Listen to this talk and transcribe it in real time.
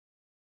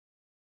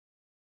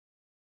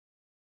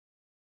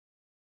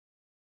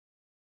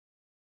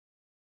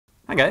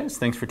Hi guys,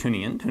 thanks for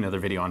tuning in to another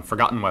video on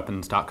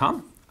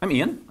ForgottenWeapons.com. I'm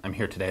Ian. I'm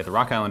here today at the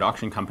Rock Island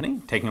Auction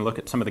Company taking a look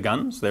at some of the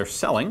guns they're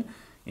selling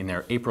in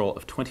their April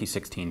of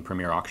 2016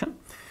 premiere auction.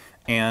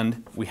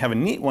 And we have a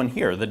neat one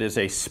here that is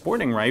a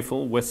sporting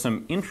rifle with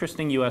some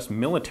interesting US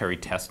military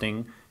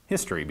testing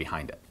history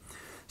behind it.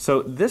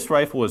 So this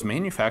rifle was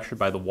manufactured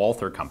by the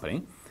Walther company.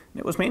 And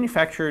it was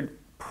manufactured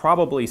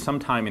probably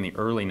sometime in the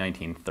early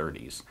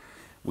 1930s.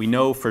 We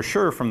know for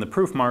sure from the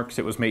proof marks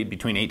it was made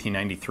between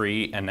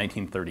 1893 and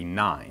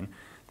 1939.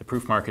 The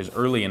proof mark is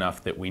early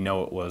enough that we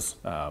know it was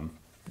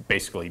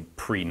basically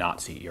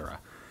pre-Nazi era.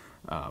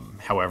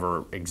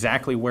 However,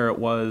 exactly where it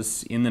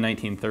was in the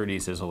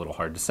 1930s is a little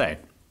hard to say.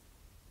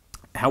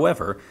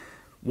 However,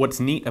 what's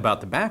neat about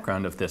the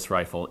background of this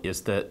rifle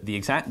is that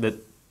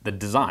the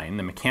design,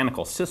 the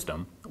mechanical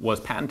system, was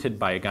patented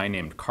by a guy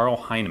named Karl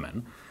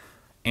Heinemann.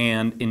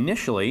 And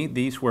initially,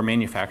 these were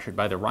manufactured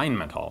by the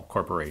Rheinmetall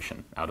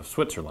Corporation out of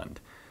Switzerland.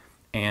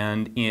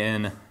 And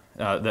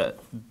the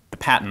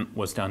patent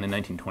was done in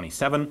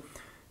 1927. In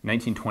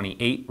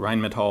 1928,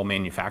 Rheinmetall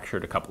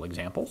manufactured a couple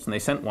examples, and they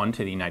sent one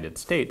to the United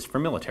States for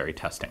military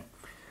testing.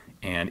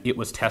 And it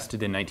was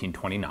tested in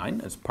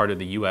 1929 as part of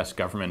the US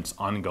government's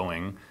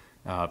ongoing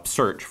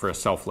search for a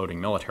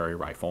self-loading military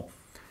rifle.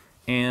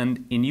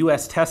 And in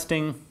US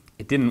testing,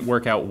 it didn't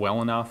work out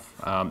well enough.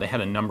 They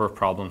had a number of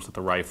problems with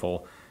the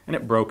rifle, and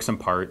it broke some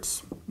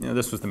parts. You know,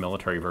 this was the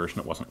military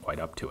version, it wasn't quite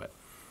up to it.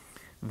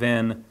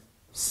 Then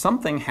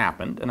something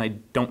happened, and I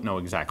don't know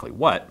exactly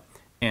what,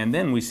 and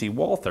then we see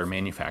Walther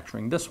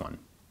manufacturing this one.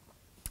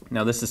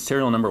 Now this is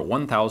serial number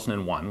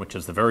 1001, which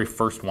is the very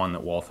first one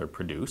that Walther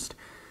produced,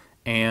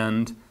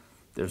 and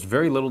there's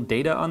very little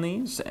data on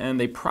these, and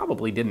they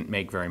probably didn't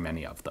make very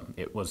many of them.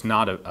 It was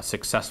not a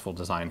successful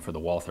design for the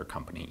Walther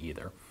company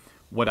either.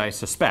 What I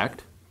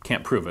suspect,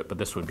 can't prove it, but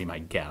this would be my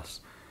guess,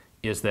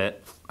 is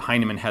that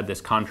Heinemann had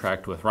this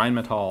contract with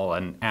Rheinmetall,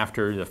 and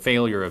after the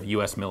failure of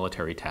US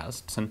military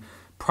tests, and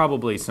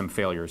probably some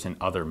failures in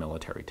other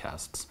military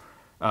tests,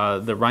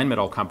 the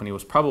Rheinmetall company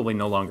was probably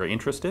no longer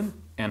interested,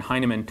 and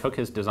Heinemann took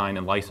his design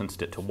and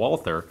licensed it to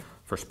Walther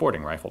for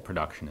sporting rifle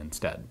production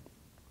instead.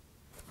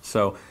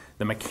 So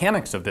the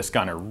mechanics of this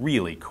gun are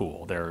really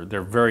cool.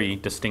 They're very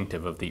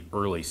distinctive of the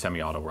early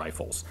semi-auto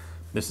rifles.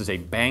 This is a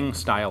bang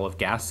style of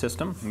gas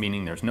system,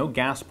 meaning there's no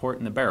gas port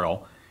in the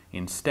barrel.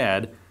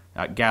 Instead,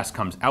 gas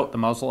comes out the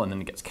muzzle and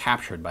then it gets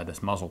captured by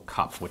this muzzle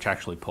cup, which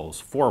actually pulls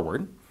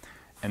forward.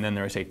 And then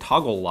there's a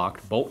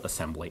toggle-locked bolt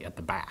assembly at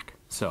the back.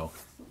 So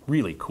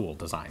really cool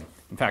design.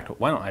 In fact,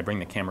 why don't I bring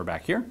the camera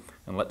back here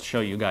and let's show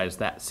you guys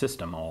that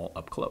system all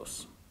up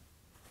close.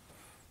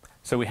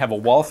 So we have a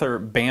Walther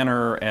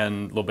banner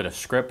and a little bit of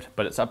script,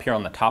 but it's up here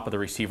on the top of the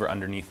receiver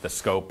underneath the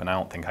scope, and I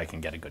don't think I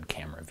can get a good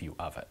camera view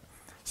of it.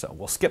 So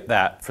we'll skip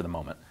that for the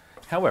moment.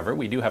 However,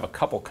 we do have a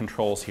couple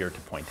controls here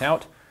to point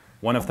out.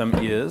 One of them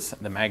is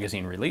the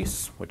magazine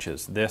release, which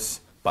is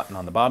this button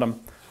on the bottom.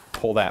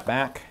 Pull that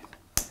back,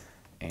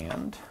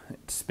 and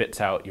it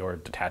spits out your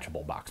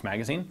detachable box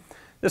magazine.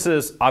 This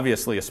is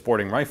obviously a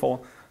sporting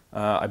rifle.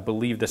 I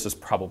believe this is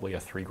probably a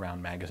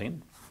 3-round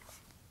magazine.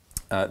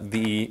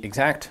 The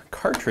exact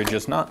cartridge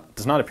does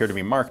not appear to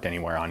be marked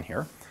anywhere on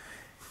here.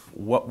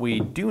 What we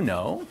do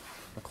know,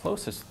 the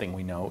closest thing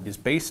we know, is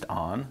based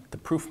on the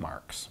proof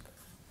marks.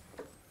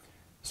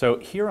 So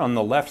here on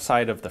the left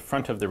side of the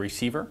front of the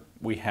receiver,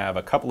 we have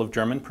a couple of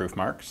German proof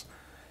marks.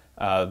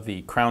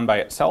 The crown by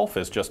itself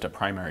is just a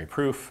primary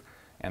proof,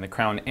 and the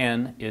crown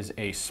N is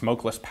a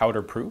smokeless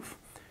powder proof.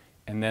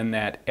 And then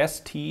that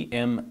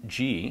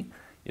STMG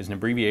is an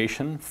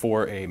abbreviation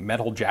for a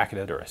metal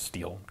jacketed or a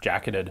steel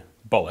jacketed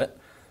bullet,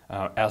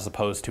 as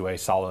opposed to a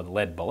solid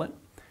lead bullet.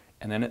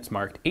 And then it's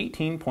marked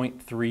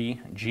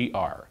 18.3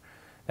 GR.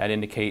 That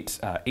indicates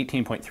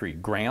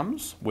 18.3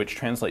 grams, which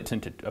translates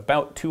into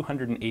about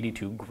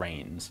 282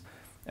 grains.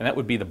 And that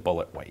would be the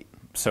bullet weight.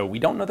 So we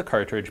don't know the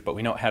cartridge, but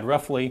we know it had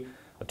roughly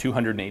a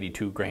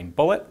 282 grain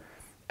bullet,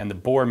 and the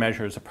bore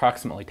measures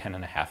approximately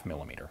 10.5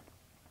 millimeter.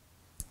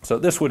 So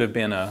this would have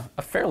been a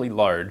fairly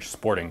large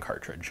sporting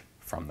cartridge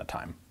from the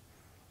time.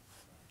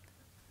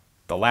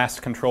 The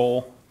last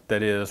control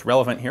that is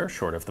relevant here,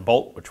 short of the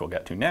bolt, which we'll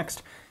get to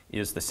next,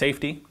 is the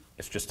safety.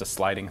 It's just a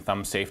sliding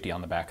thumb safety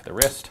on the back of the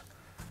wrist.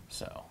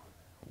 So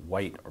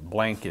white or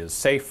blank is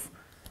safe,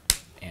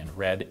 and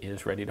red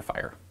is ready to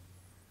fire.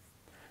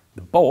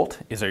 The bolt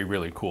is a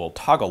really cool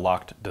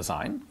toggle-locked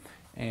design,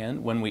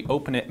 and when we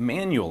open it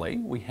manually,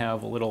 we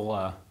have a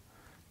little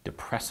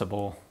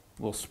depressible,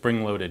 little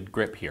spring-loaded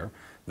grip here.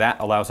 That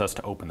allows us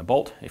to open the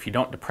bolt. If you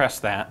don't depress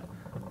that,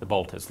 the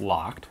bolt is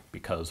locked,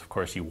 because of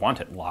course you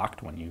want it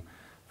locked when you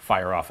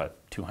fire off a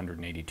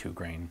 282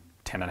 grain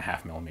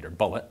 10.5 millimeter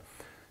bullet.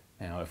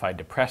 Now if I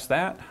depress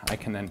that, I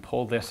can then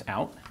pull this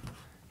out,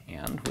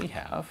 and we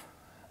have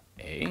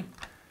a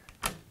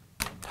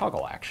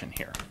toggle action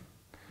here.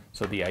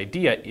 So the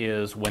idea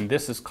is when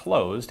this is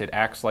closed, it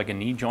acts like a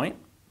knee joint,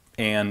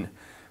 and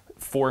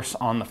force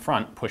on the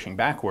front pushing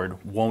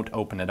backward won't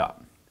open it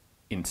up.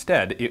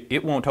 Instead,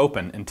 it won't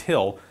open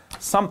until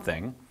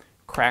something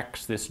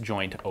cracks this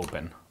joint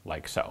open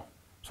like so.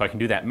 So I can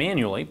do that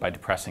manually by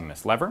depressing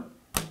this lever,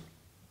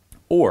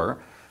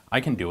 or I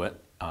can do it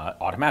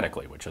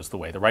automatically, which is the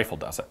way the rifle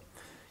does it.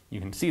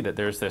 You can see that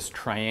there's this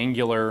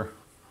triangular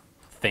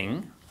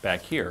thing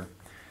back here.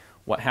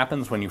 What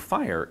happens when you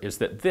fire is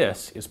that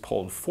this is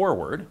pulled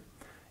forward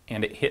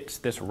and it hits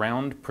this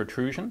round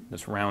protrusion,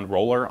 this round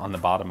roller on the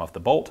bottom of the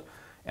bolt,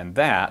 and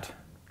that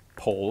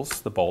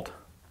pulls the bolt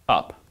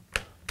up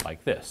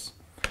like this.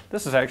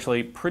 This is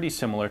actually pretty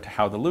similar to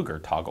how the Luger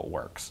toggle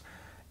works.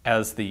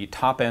 As the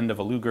top end of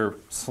a Luger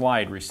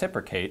slide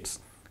reciprocates,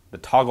 the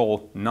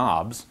toggle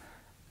knobs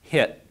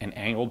hit an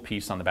angled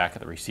piece on the back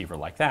of the receiver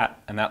like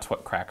that, and that's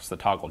what cracks the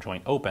toggle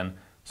joint open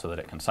so that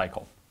it can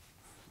cycle.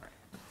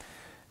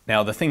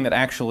 Now, the thing that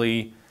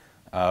actually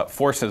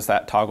forces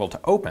that toggle to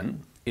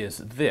open is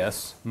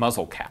this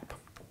muzzle cap.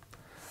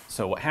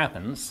 So what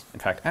happens, in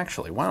fact,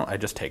 actually, why don't I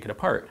just take it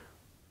apart?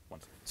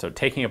 So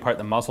taking apart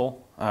the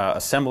muzzle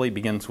assembly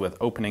begins with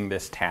opening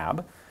this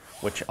tab,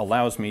 which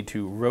allows me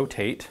to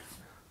rotate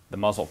the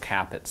muzzle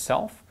cap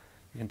itself.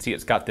 You can see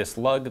it's got this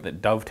lug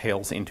that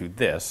dovetails into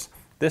this.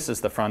 This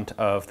is the front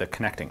of the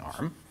connecting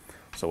arm.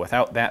 So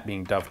without that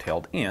being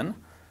dovetailed in,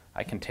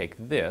 I can take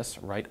this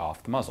right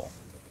off the muzzle.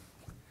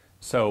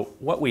 So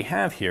what we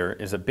have here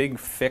is a big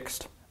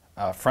fixed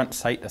front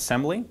sight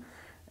assembly,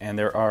 and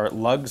there are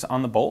lugs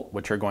on the bolt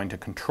which are going to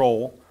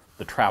control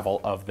the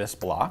travel of this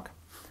block.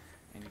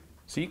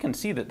 So you can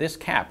see that this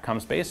cap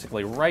comes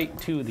basically right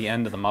to the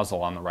end of the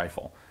muzzle on the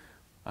rifle.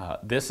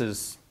 This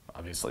is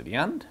obviously the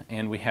end,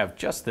 and we have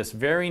just this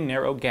very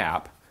narrow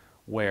gap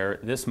where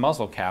this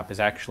muzzle cap is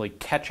actually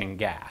catching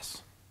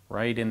gas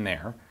right in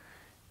there,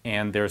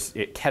 and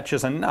it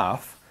catches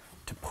enough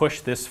to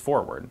push this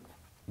forward.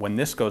 When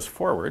this goes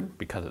forward,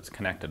 because it's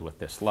connected with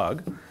this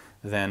lug,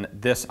 then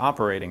this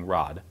operating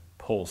rod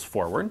pulls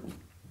forward.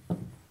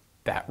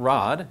 That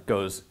rod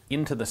goes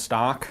into the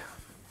stock,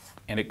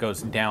 and it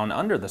goes down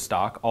under the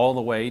stock all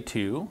the way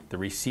to the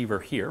receiver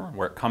here,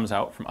 where it comes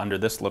out from under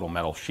this little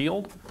metal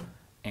shield,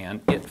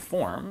 and it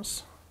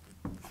forms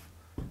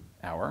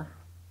our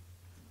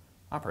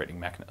operating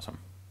mechanism.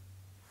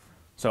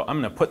 So I'm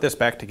going to put this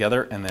back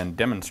together and then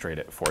demonstrate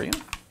it for you.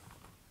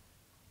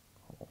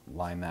 We'll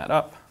line that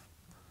up,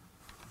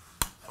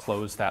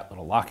 close that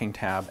little locking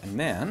tab, and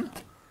then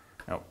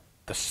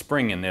the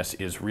spring in this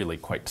is really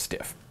quite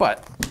stiff,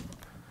 but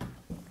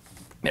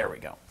there we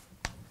go.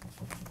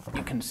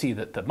 You can see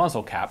that the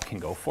muzzle cap can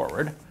go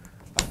forward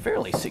a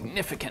fairly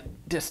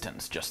significant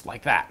distance just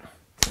like that.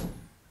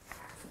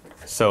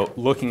 So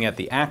looking at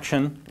the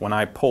action, when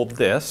I pulled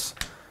this,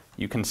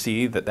 you can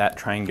see that that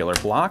triangular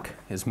block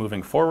is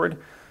moving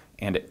forward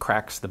and it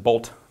cracks the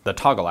bolt, the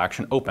toggle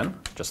action open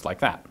just like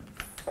that.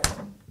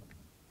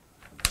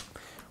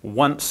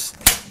 Once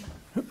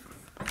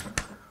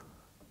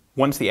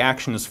the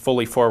action is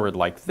fully forward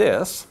like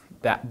this,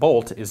 that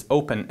bolt is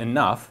open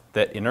enough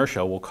that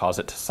inertia will cause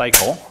it to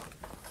cycle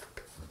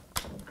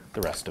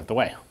the rest of the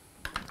way.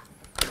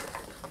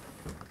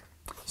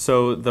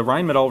 So the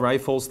Rheinmetall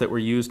rifles that were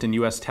used in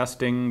US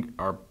testing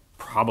are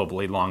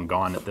probably long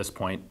gone at this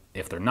point.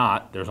 If they're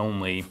not, there's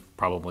only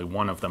probably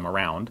one of them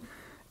around.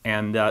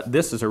 And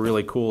this is a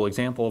really cool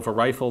example of a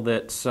rifle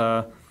that's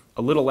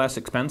a little less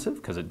expensive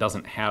because it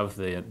doesn't have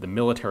the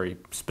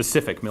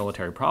specific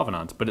military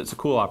provenance, but it's a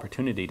cool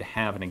opportunity to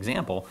have an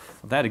example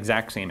of that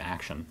exact same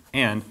action.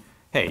 And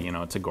hey, you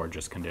know, it's a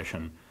gorgeous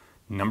condition,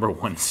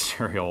 #1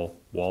 serial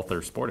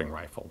Walther sporting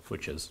rifle,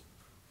 which is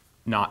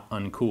not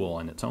uncool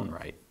in its own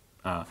right.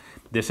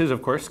 This is,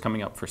 of course,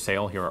 coming up for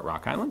sale here at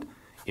Rock Island.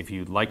 If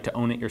you'd like to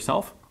own it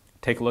yourself,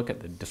 take a look at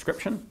the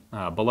description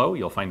below.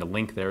 You'll find a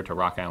link there to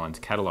Rock Island's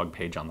catalog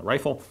page on the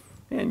rifle,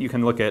 and you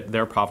can look at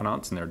their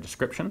provenance and their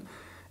description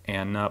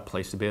and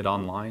place a bid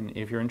online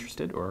if you're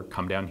interested, or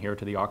come down here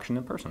to the auction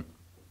in person.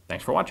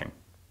 Thanks for watching.